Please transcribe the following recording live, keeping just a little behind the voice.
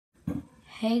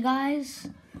Hey guys,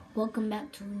 welcome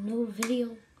back to a new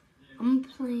video. I'm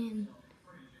playing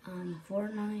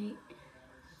Fortnite.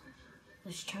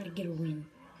 Let's try to get a win.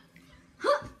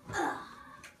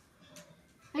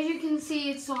 As you can see,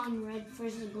 it's on red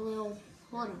versus blue.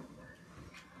 Hold on.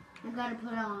 I gotta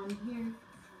put it on here.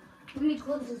 Let me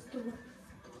close this door.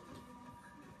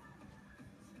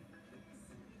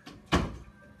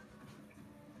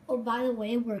 Oh, by the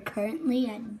way, we're currently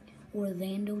at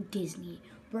Orlando Disney.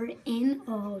 We're in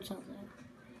a hotel there.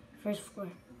 First floor.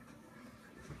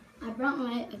 I brought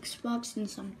my Xbox and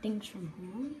some things from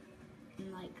home.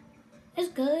 And it's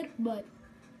good, but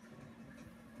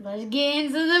let's get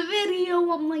into the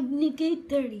video. I'm like Nick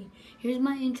 830. Here's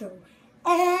my intro.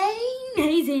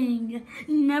 Amazing.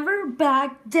 Never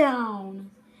back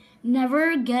down.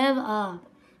 Never give up.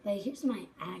 Here's my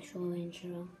actual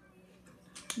intro.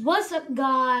 What's up,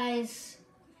 guys?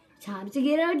 Time to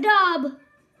get a dub.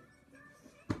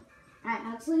 Alright,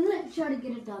 actually, let's try to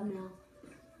get a dub now.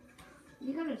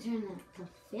 You gotta turn that to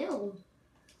fill.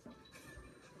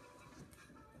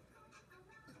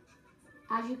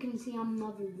 As you can see, I'm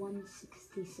level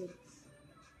 166.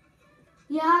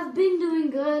 Yeah, I've been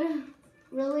doing good.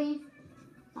 Really.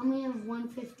 I only have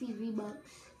 150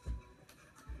 V-Bucks.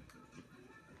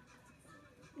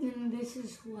 And this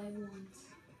is who I want.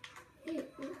 Hey,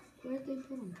 where'd they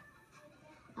put him?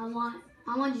 I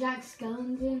want Jack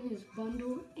Skellington, his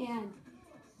bundle, and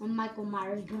a Michael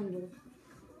Myers bundle.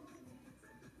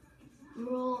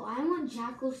 Bro, I want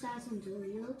Jack Assassin too.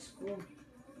 He looks cool.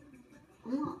 I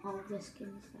want all the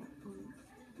skins that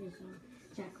there's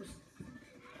Jack Assassin.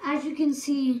 As you can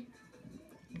see,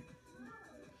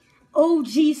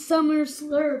 OG Summer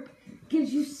Slurp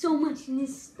gives you so much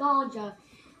nostalgia.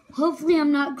 Hopefully,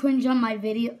 I'm not cringe on my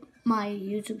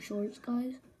YouTube shorts,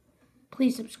 guys.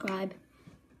 Please subscribe.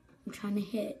 I'm trying to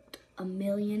hit 1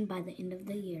 million by the end of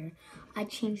the year. I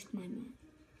changed my mind.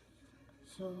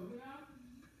 So,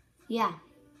 yeah.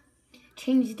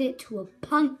 Changed it to a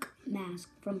punk mask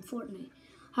from Fortnite.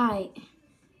 Alright.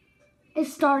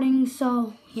 It's starting,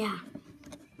 so, yeah.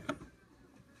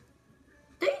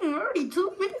 Dang, we're already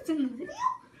 2 minutes in the video?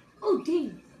 Oh,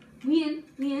 dang. We in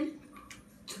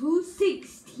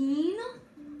 216?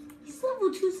 He's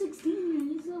level 216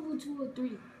 and he's level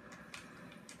 203.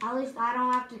 At least I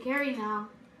don't have to carry now.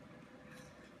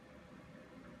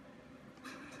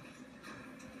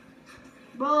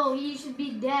 Bro, you should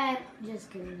be dead.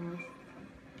 Just kidding, guys.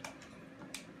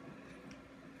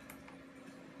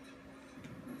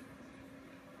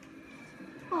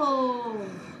 Oh,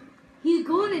 he's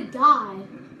going to die.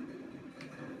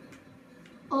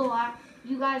 Oh,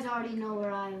 you guys already know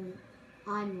where I'm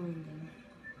landing.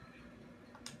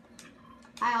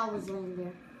 I always land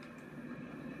there.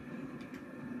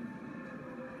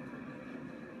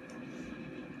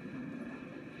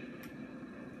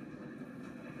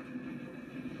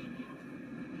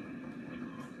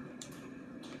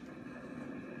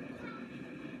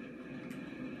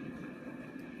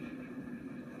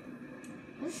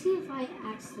 Let's see if I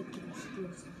accidentally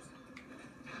steal some stuff.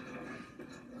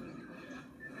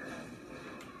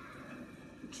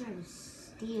 I'm trying to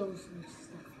steal some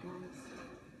stuff, guys.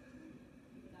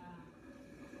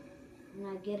 When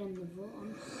I get in the vault,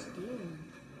 I'm stealing.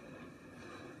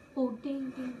 Oh, ding,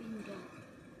 ding, ding, ding.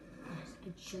 Yes, I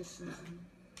just listened.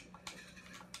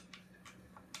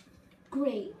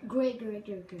 Great. I already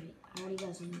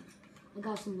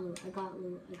got some loot. I got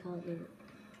loot.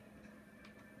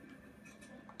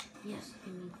 Yes, I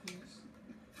need this.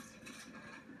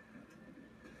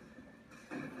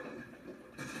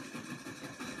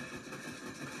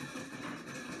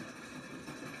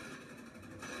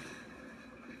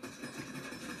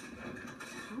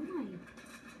 How am I?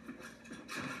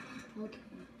 Okay.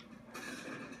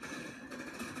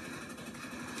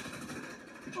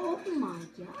 Oh my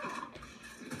gosh.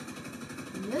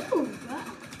 No, God.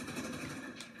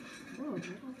 Oh,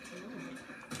 okay.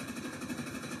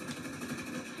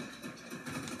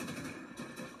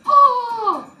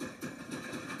 Oh!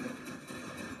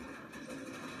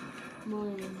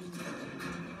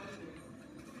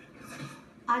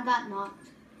 I got knocked.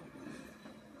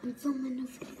 I'm filming a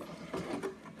video.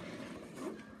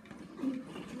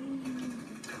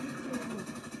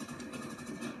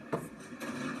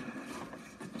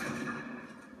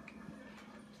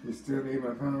 You still need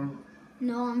my phone?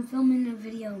 No, I'm filming a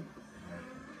video.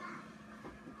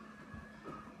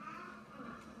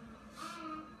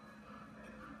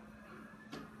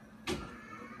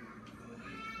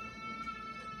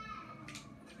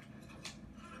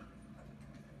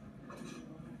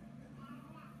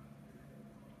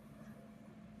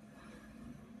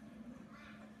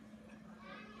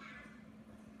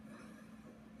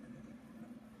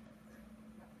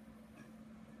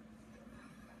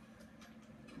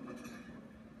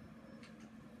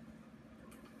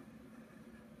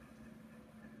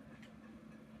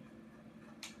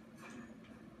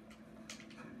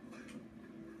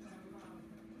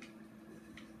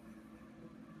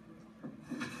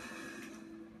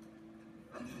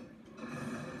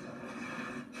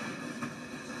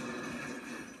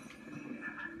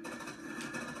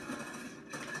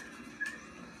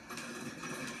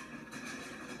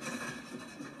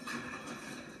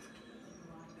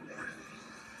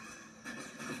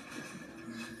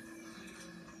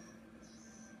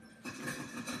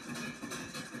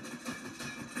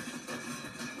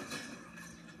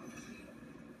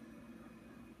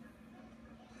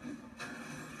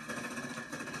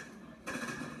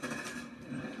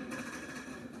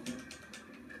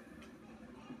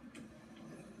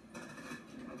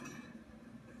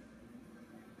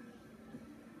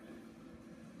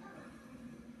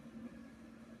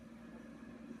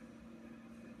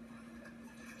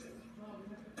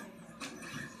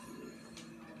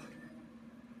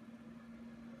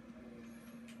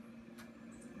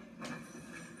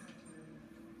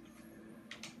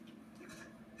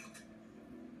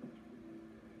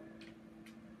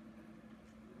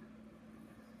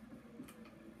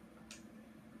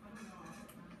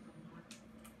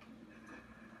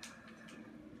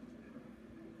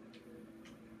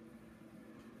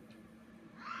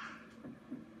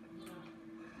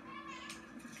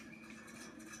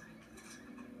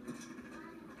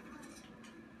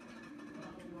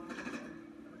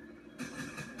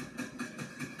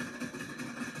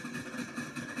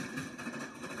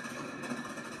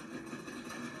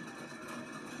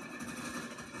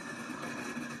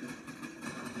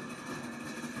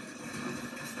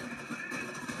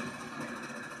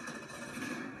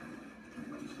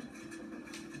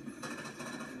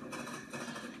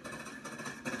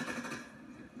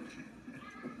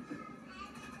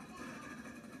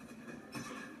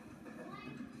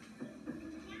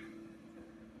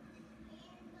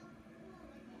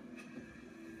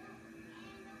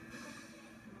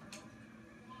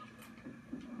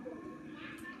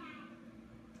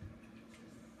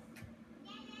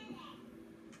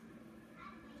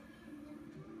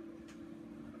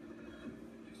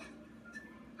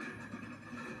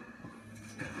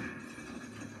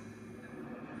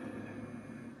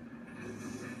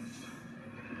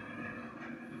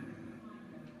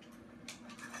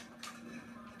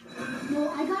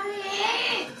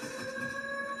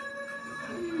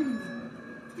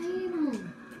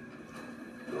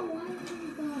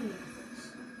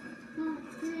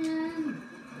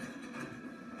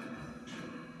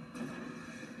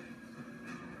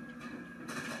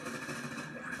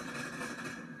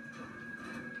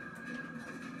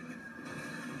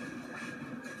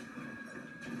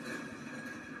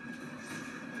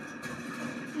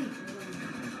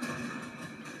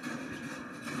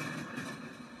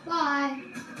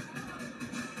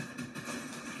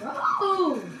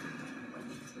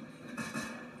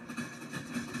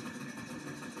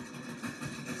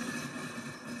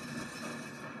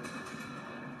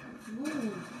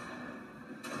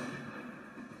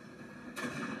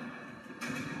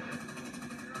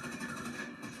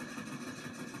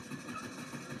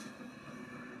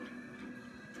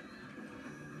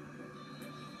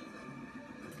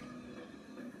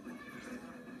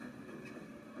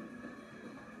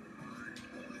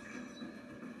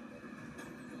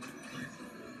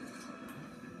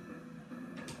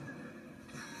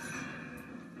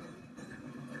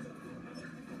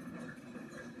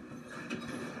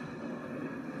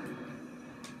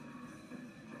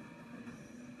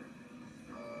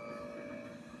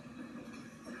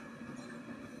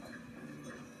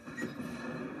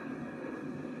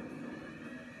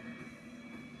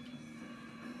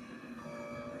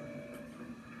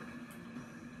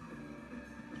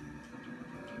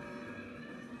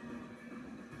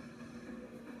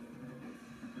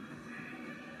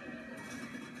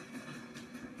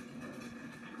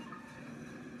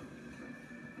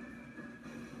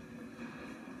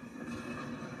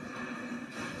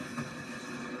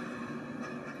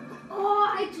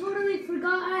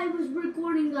 forgot I was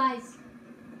recording, guys.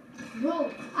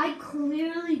 Bro, I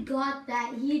clearly got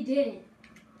that. He didn't.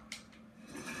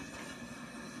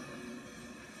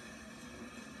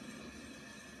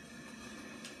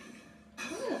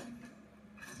 Look.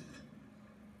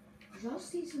 Did y'all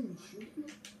see someone shooting?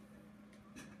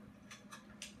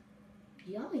 Did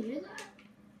y'all hear that?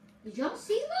 Did y'all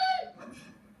see that?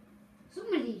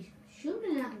 Somebody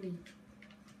shooting at me.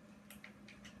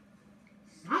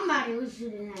 Somebody was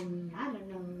shooting at me. I don't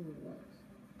know who it was.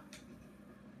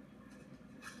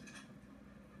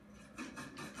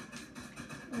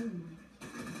 Oh my.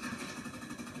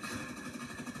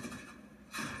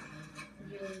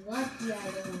 You're lucky I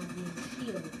don't have any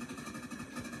shield.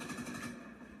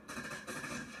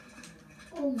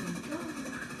 Oh my god.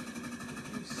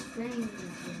 I'm spraying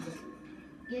this.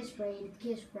 Get sprayed.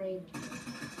 Get sprayed.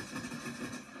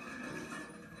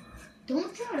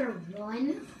 Don't try to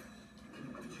run.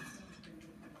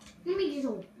 Let me get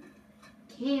some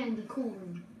candy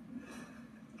corn.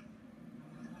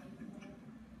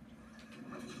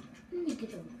 Let me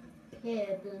get some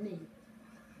peppermint.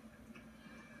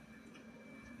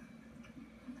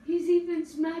 He's even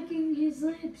smacking his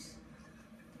lips.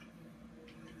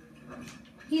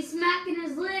 He's smacking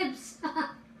his lips.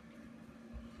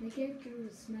 The character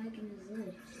was smacking his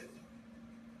lips.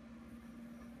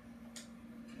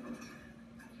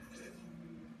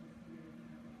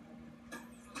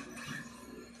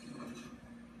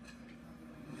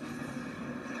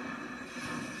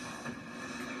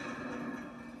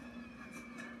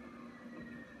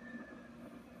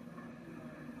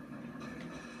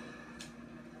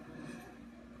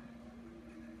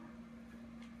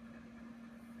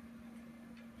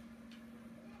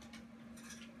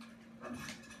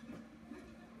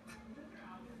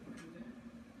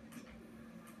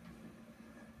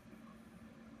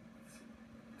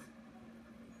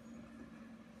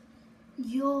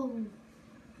 Yo.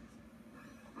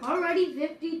 Already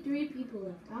 53 people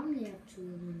left. I only have 2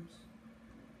 limbs.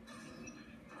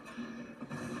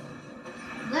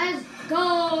 Let's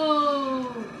go!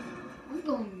 I'm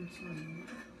going somewhere.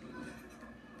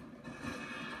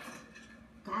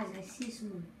 Guys, I see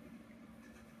someone.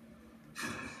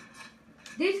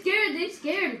 They scared, they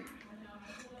scared.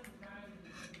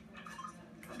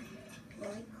 Well,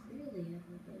 I clearly have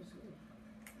a buzz lip.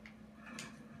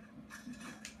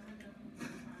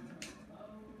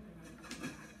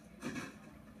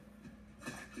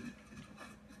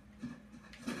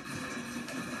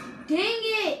 Dang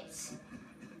it!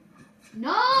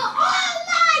 No! Oh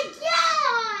my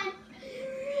god!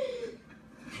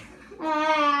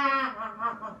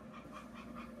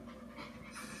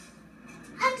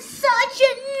 I'm such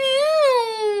a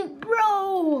noob,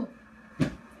 bro!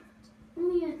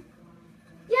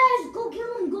 Yes, go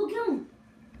kill him, go kill him!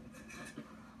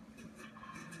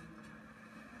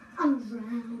 I'm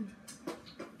drowned.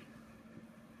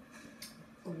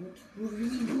 Go to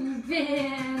reboot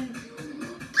van.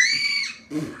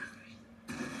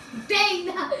 Dang,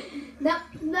 that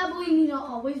boy need to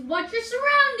always watch your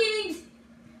surroundings.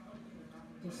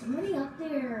 There's somebody up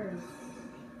there.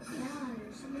 Yeah,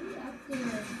 there's somebody up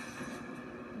there.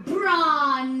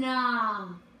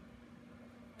 Brana.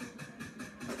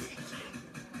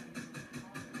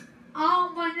 Oh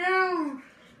my nose.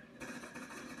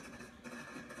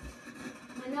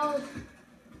 My nose.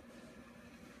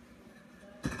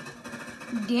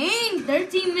 Dang,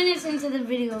 13 minutes into the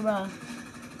video, bro.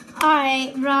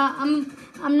 Alright, bro,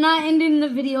 I'm not ending the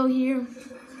video here.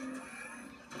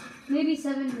 Maybe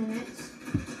 7 minutes.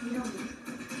 You don't know.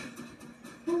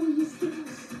 Oh, he's getting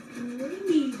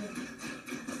sprayed.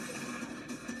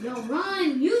 Yo,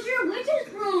 run! Use your witch's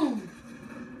broom!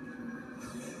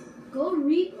 Go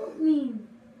reboot me.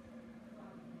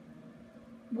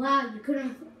 Wow, you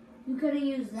couldn't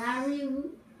use that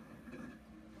reboot?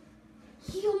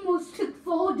 He almost took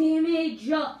full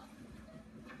damage.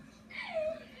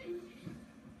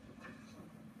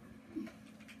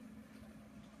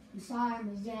 Sorry,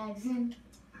 Miss Jackson.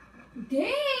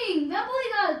 Dang, that boy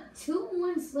got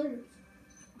 2-1 slurs.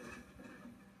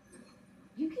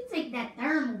 You can take that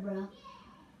thermal, bro.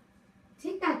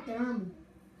 Take that thermal.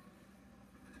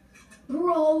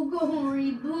 Bro, go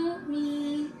reboot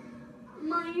me.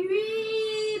 My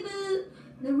reboot.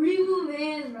 The reboot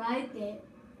van's right there.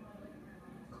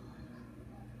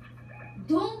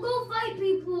 Don't go fight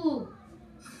people.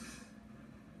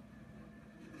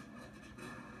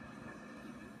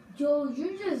 Joe,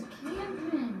 you're just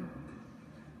camping.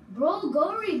 Bro,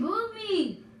 go reboot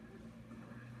me.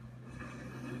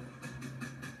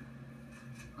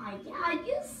 My God,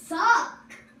 you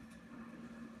suck.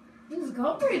 Just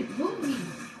go reboot me.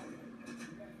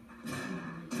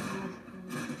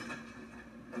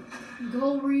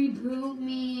 Go reboot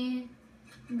me.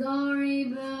 Go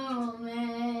reboot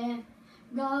me.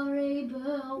 Go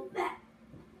reboot me.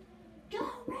 Go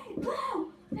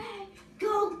reboot me.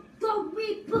 Go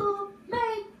reboot me.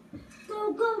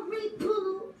 Go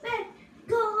reboot me.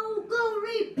 Go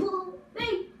reboot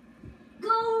me.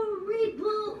 Go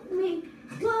reboot me.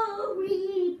 Go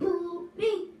reboot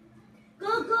me. Go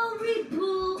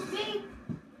reboot me.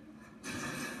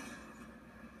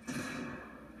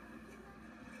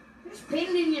 You're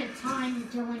spending your time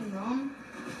killing them.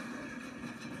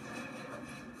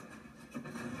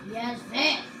 Yes,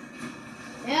 this.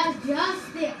 Yes,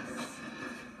 just this.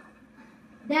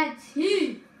 That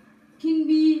too can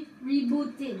be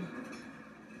rebooted.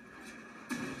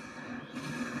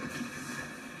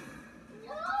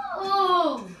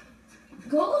 No!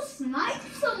 Go snipe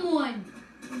someone.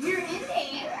 If you're in the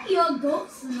area, go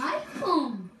snipe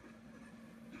them.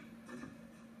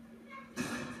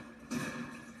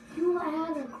 You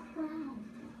had a crown.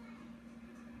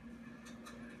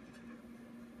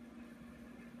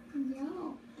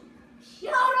 No.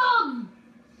 Shoot him!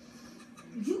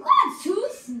 You got 2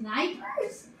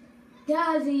 snipers?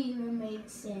 Doesn't even make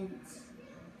sense.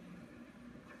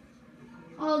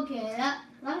 Okay, that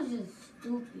was just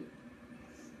stupid.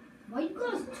 Why you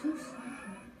got 2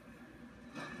 snipers?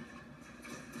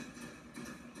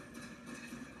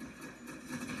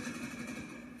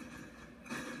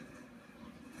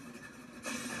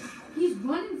 He's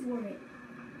running for it.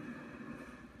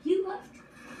 He left.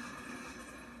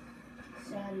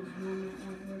 Saddest moment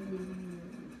ever leaving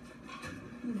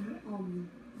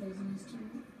business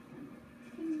turn.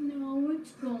 No,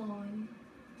 it's gone.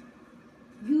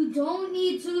 You don't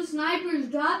need 2 snipers.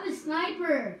 Drop a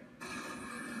sniper.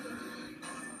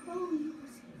 Oh,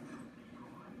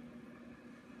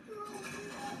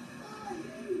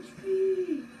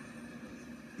 HP.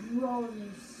 Bro,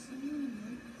 there's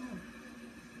someone.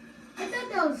 I thought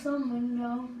that was someone,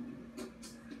 though.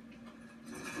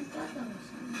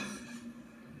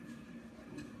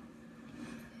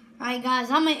 Alright guys,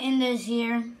 I'm going to end this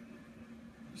here.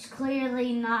 It's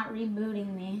clearly not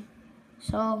rebooting me.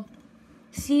 So,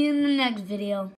 see you in the next video.